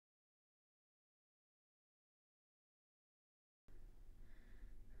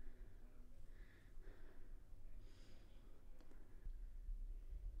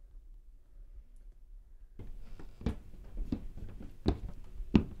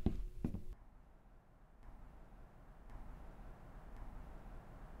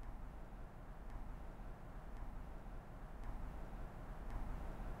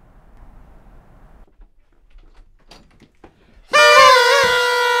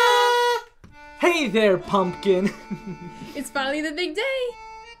Hey there, pumpkin. It's finally the big day.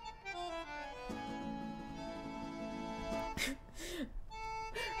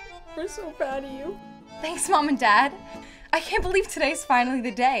 We're so proud of you. Thanks, Mom and Dad. I can't believe today's finally the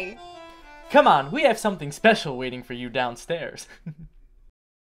day. Come on, we have something special waiting for you downstairs.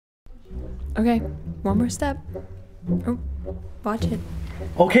 Okay, one more step. Oh, watch it.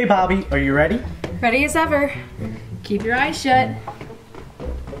 Okay, Bobby, are you ready? Ready as ever. Keep your eyes shut.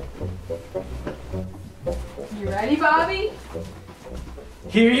 You ready, Bobby?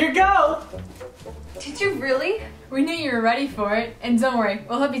 Here you go. Did you really? We knew you were ready for it, and don't worry,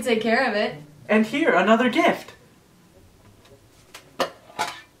 we'll help you take care of it. And here, another gift.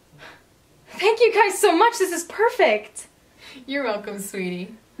 Thank you guys so much. This is perfect. You're welcome,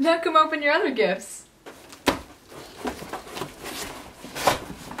 sweetie. Now come open your other gifts.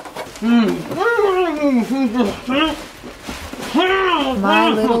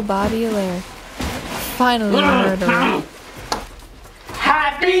 My little Bobby Allaire. Finally murdered.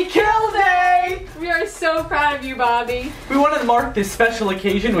 Happy Kill Day! We are so proud of you, Bobby. We want to mark this special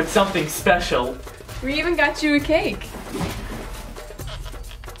occasion with something special. We even got you a cake.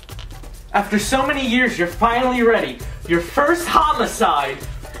 After so many years, you're finally ready. Your first homicide.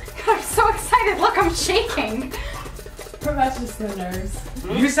 I'm so excited. Look, I'm shaking. Or that's just the nerves.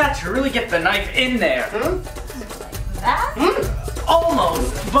 Use that to really get the knife in there. That?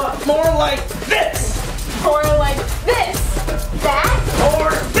 Almost, but more like this. Or like this. That?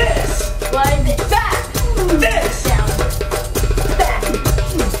 Or this. Like that. This. Down. That.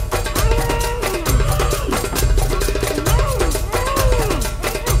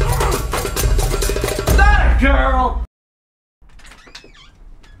 That girl.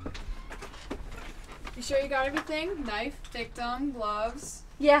 You sure you got everything? Knife, victim, gloves.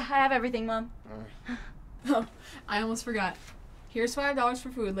 Yeah, I have everything, Mom. Oh, I almost forgot. Here's $5 for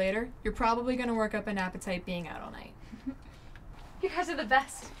food later. You're probably gonna work up an appetite being out all night. You guys are the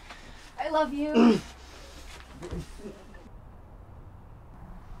best. I love you.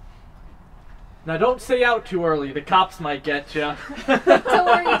 Now don't stay out too early. The cops might get you. Don't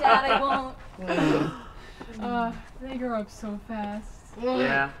worry, Dad, I won't. They grow up so fast.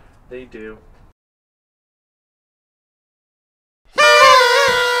 Yeah, they do.